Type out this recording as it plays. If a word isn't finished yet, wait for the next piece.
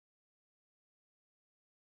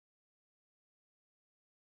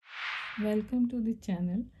Welcome to the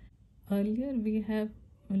channel. Earlier we have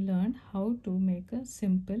learned how to make a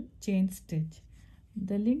simple chain stitch.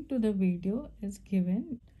 The link to the video is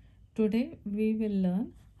given. Today we will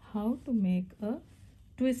learn how to make a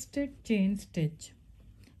twisted chain stitch.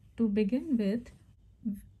 To begin with,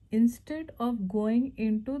 instead of going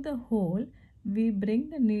into the hole, we bring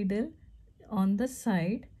the needle on the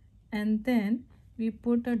side and then we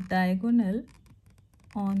put a diagonal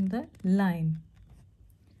on the line.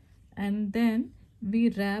 And then we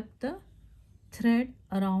wrap the thread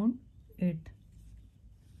around it.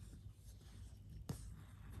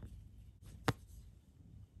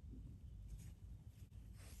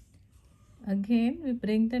 Again we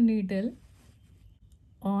bring the needle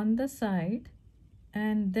on the side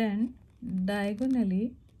and then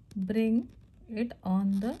diagonally bring it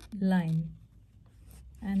on the line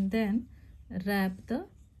and then wrap the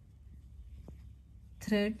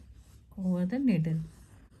thread over the needle.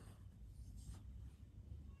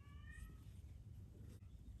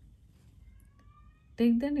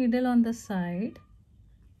 Take the needle on the side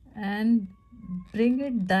and bring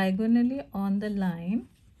it diagonally on the line.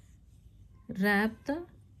 Wrap the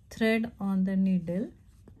thread on the needle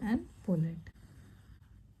and pull it.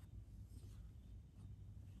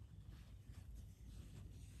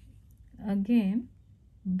 Again,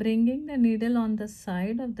 bringing the needle on the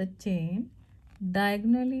side of the chain,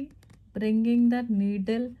 diagonally bringing the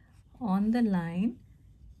needle on the line,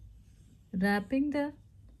 wrapping the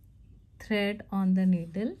thread on the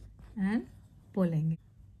needle and pulling it.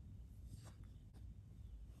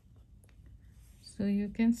 So you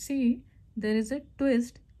can see there is a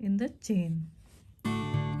twist in the chain.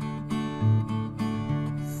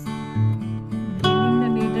 Bringing the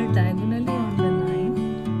needle diagonally on the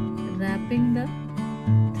line, wrapping the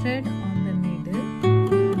thread on the needle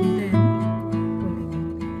and then pulling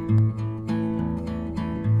it.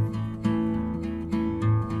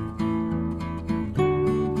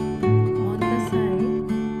 On the side,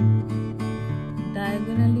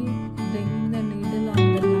 diagonally bringing the needle on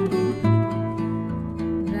the line,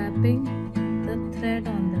 wrapping the thread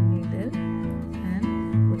on the needle and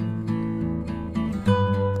pulling it.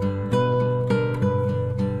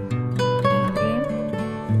 Again,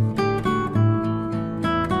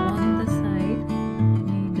 on the side,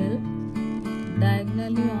 needle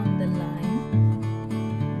diagonally on the line,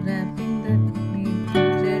 wrapping the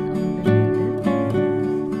thread on the needle,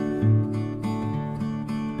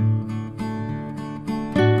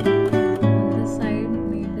 on the side,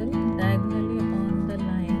 needle diagonally on the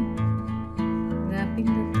line, wrapping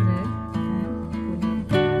the thread and pulling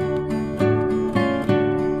it.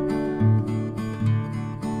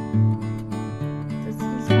 This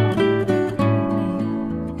is how we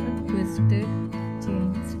make a twisted chain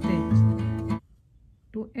stitch.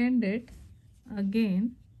 To end it,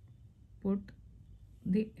 again put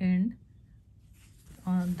the end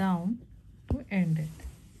down to end it.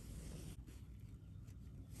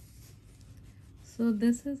 So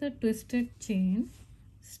this is a twisted chain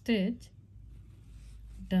stitch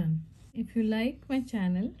done. If you like my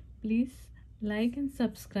channel, please like and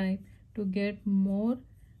subscribe to get more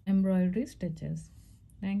embroidery stitches.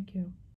 Thank you.